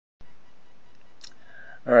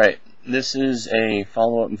Alright, this is a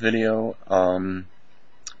follow-up video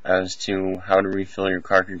as to how to refill your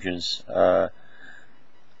cartridges.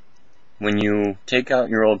 When you take out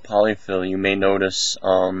your old polyfill, you may notice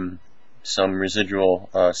some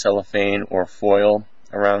residual cellophane or foil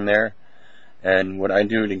around there. And what I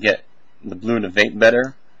do to get the blue to vape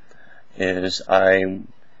better is I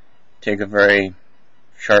take a very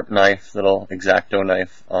sharp knife, little X-Acto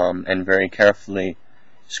knife, and very carefully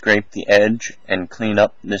scrape the edge and clean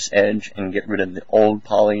up this edge and get rid of the old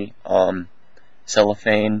poly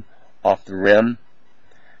cellophane off the rim.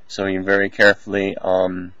 So you very carefully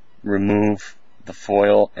remove the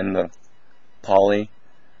foil and the poly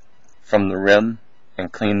from the rim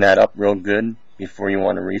and clean that up real good before you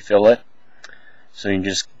want to refill it. So you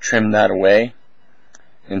just trim that away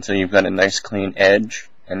until you've got a nice clean edge,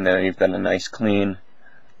 and then you've got a nice clean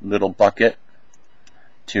little bucket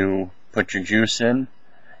to put your juice in.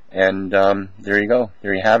 And there you go.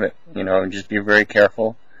 There you have it. You know, just be very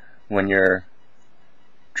careful when you're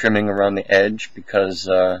trimming around the edge because,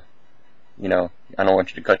 you know, I don't want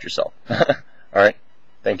you to cut yourself. Alright,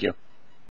 thank you.